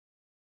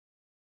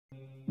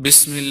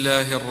بسم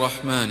الله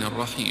الرحمن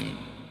الرحيم.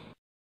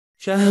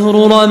 شهر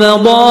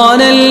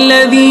رمضان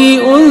الذي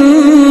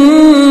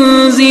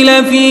أنزل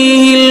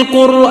فيه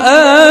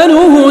القرآن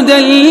هدى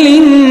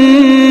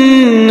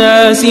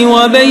للناس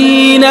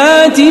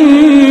وبينات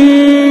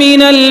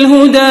من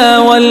الهدى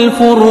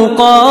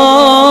والفرقان.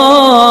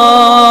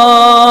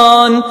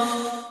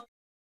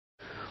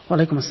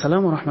 عليكم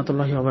السلام ورحمة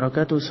الله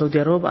وبركاته. Saudi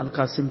আরব আল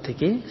কাসিম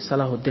থেকে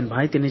সালাহউদ্দিন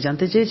ভাই তিনি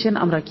জানতে চেয়েছেন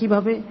আমরা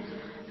কিভাবে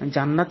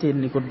জান্নাতের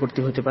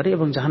নিকটবর্তী হতে পারি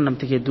এবং জাহান্নাম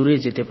থেকে দূরে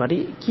যেতে পারি,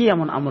 কি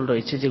এমন আমল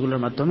রয়েছে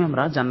যেগুলোর মাধ্যমে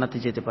আমরা জান্নাতে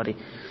যেতে পারি।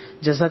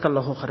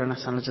 জাযাকাল্লাহু খাইরান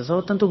আহসানুল জাযা।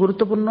 অত্যন্ত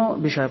গুরুত্বপূর্ণ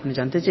বিষয় আপনি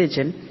জানতে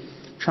চেয়েছেন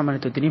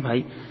সম্মানিত তিনি ভাই।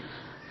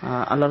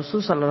 আল্লাহ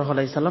রাসূল সাল্লাল্লাহু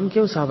আলাইহি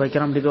সাল্লামকেও সাহাবায়ে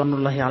কেরাম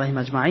রিদওয়ানুল্লাহি আলাইহিম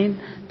আজমাইন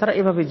তারা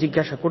এভাবে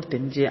জিজ্ঞাসা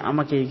করতেন যে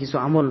আমাকে কিছু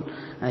আমল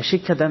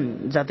শিক্ষা দেন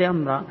যাতে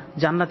আমরা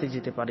জান্নাতে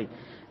যেতে পারি।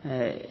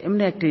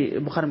 এমনি একটি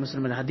বুখারী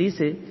মুসলিমের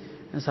হাদিসে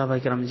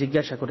সাহাবায়ে কেরাম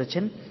জিজ্ঞাসা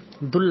করেছেন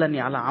দুল্লানি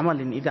আলা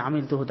আমালিন ইযা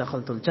আমিলতুহু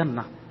দাখালতুল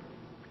জান্নাহ।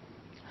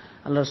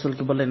 আল্লাহ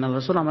রাসূলকে বললেন আল্লাহ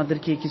রাসূল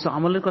আমাদেরকে কিছু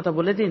আমলের কথা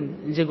বলে দিন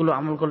যেগুলো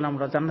আমল করলে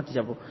আমরা জান্নাতে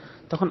যাব।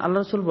 তখন আল্লাহ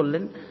রাসূল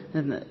বললেন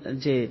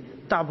যে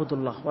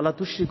তা'বুদুল্লাহ ওয়ালা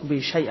তুশরিকু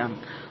বিহি শাইআন,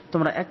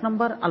 তোমরা এক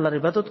নম্বর আল্লাহর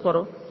ইবাদত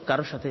করো,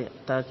 কারোর সাথে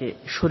তাকে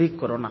শরীক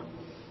করো না,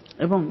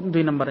 এবং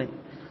দুই নম্বরে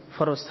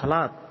ফরজ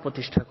সালাত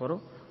প্রতিষ্ঠা করো,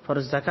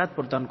 ফরজ যাকাত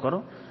প্রদান করো,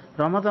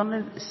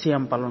 রমাদানের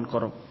সিয়াম পালন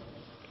করো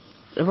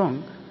এবং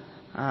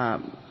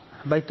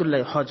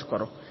বাইতুল্লাহ হজ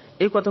করো।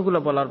 এই কথাগুলো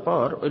বলার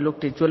পর ওই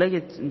লোকটি চলে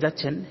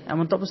যাচ্ছেন।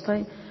 এমন তো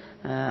অবস্থায়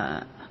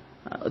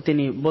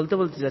তিনি বলতে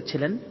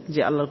যাচ্ছিলেন যে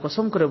আল্লাহর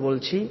কসম করে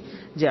বলছি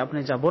যে আপনি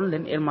যা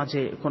বললেন এর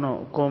মাঝে কোনো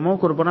কমও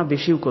করব না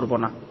বেশিও করব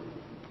না।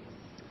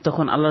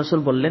 তখন আল্লাহ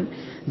রাসূল বললেন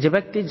যে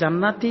ব্যক্তি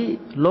জান্নাতি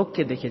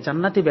লোককে দেখে,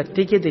 জান্নাতি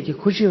ব্যক্তিকে দেখে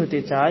খুশি হতে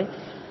চায়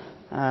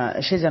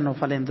সে যেন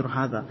ফালেন্দুর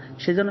হাদা,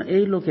 সে যেন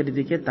এই লোকের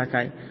দিকে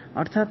তাকায়।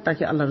 অর্থাৎ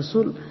তাকে আল্লাহ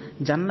রাসূল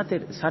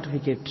জান্নাতের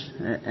সার্টিফিকেট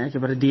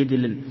একেবারে দিয়ে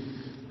দিলেন।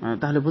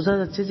 তাহলে বোঝা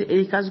যাচ্ছে যে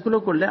এই কাজগুলো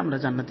করলে আমরা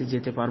জান্নাতে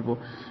যেতে পারবো।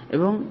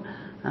 এবং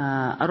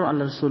আরো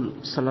আল্লাহ রাসূল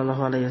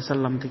সাল্লাল্লাহু আলাইহি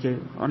ওয়াসাল্লাম থেকে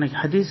অনেক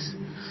হাদিস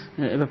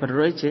এ ব্যাপারে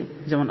রয়েছে।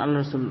 যেমন আল্লাহ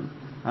রাসূল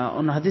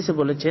অন্য হাদিসে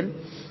বলেছেন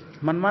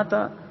মান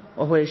মাতা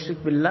ওয়া হুয়া ইশরিক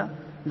বিল্লাহ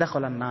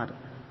দাখালান নার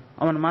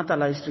ওয়া মান মাতা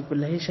লা ইশরিক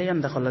বিল্লাহি শাইআন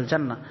দাখালাল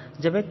জান্নাহ।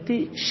 যে ব্যক্তি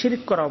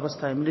শিরক করা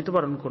অবস্থায়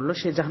মৃত্যুবরণ করলো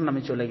সে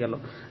জাহান্নামে চলে গেল,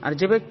 আর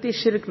যে ব্যক্তি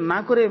শিরক না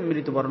করে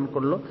মৃত্যুবরণ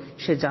করলো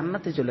সে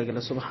জান্নাতে চলে গেল।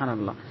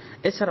 সুবহানাল্লাহ।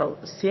 এছাড়াও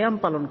সিয়াম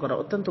পালন করা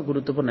অত্যন্ত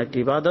গুরুত্বপূর্ণ একটি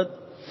ইবাদত।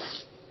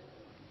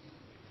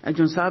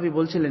 একজন সাহাবী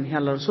বলছিলেন হে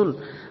আল্লাহর রাসূল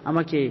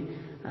আমাকে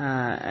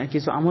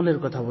কিছু আমলের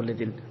কথা বলে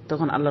দিন।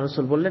 তখন আল্লাহ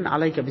রাসূল বললেন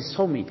আলাইকা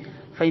বিসসাওমি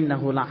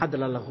ফাইন্নাহু লা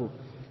আদলা লাহু,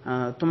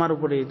 তোমার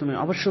উপরে তুমি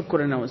আবশ্যক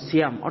করে নাও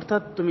সিয়াম,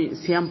 অর্থাৎ তুমি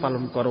সিয়াম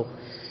পালন করো।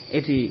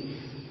 এটি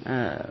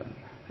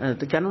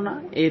কেননা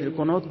এর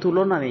কোনো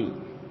তুলনা নেই,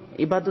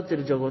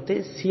 ইবাদতের জগতে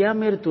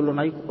সিয়ামের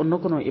তুলনায় অন্য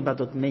কোনো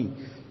ইবাদত নেই।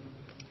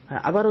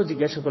 আবারও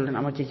জিজ্ঞাসা করলেন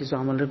আমাকে কিছু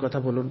আমলের কথা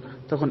বলুন।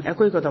 তখন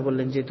একই কথা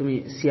বললেন যে তুমি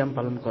সিয়াম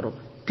পালন করো।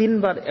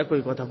 তিনবার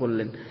একই কথা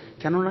বললেন,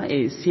 কেননা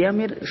এই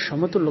সিয়ামের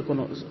সমতুল্য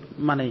কোনো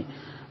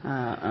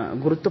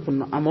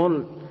গুরুত্বপূর্ণ আমল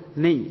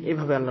নেই,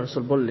 এভাবে আল্লাহ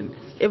রাসূল বললেন।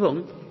 এবং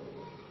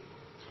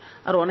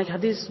আর অনেক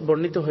হাদিস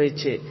বর্ণিত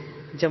হয়েছে,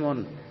 যেমন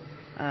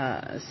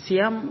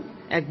সিয়াম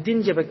একদিন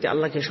যে ব্যক্তি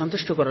আল্লাহকে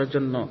সন্তুষ্ট করার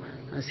জন্য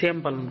সিয়াম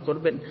পালন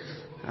করবেন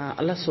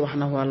আল্লাহ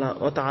সুবহানাহু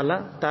ওয়া তাআলা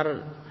তার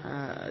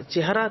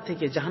চেহারা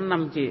থেকে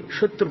জাহান্নামকে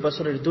 70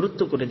 বছরের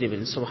দূরত্ব করে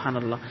দেবেন।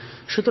 সুবহানাল্লাহ।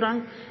 সুতরাং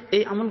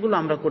এই আমলগুলো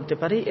আমরা করতে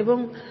পারি এবং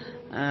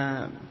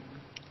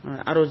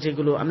আরো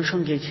যেগুলো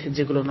আনুষঙ্গিক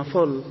যেগুলো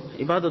নফল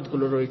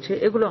ইবাদতগুলো রয়েছে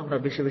এগুলো আমরা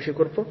বেশি বেশি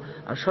করব।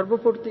 আর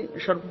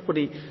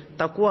সর্বোপরি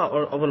তাকওয়া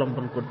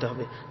অবলম্বন করতে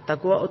হবে।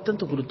 তাকওয়া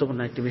অত্যন্ত গুরুত্বপূর্ণ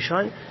একটি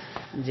বিষয়,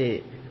 যে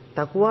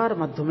তাকওয়ার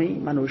মাধ্যমেই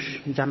মানুষ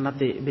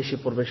জান্নাতে বেশি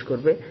প্রবেশ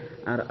করবে।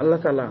 আর আল্লাহ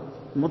তাআলা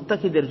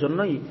মুত্তাকিদের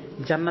জন্যই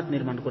জান্নাত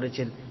নির্মাণ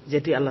করেছেন,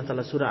 যেটি আল্লাহ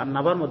তাআলা সূরা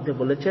আন-নাবার মধ্যে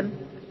বলেছেন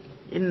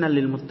ইন্নাল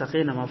লিল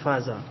মুত্তাকিনা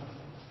মাফাজা,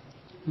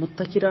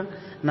 মুত্তাকিরা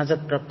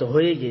নাজাত প্রাপ্ত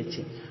হয়ে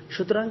গিয়েছে।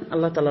 সুতরাং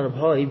আল্লাহ তাআলার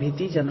ভয়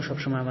ভীতি যেন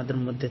সবসময় আমাদের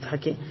মধ্যে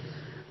থাকে,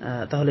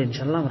 তাহলে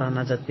ইনশাআল্লাহ আমরা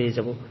নাজাত পেয়ে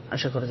যাব।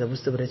 আশা করা যায়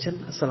বুঝতে পেরেছেন।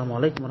 আসসালামু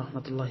আলাইকুম ওয়া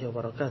রাহমাতুল্লাহি ওয়া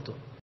বারাকাতুহু।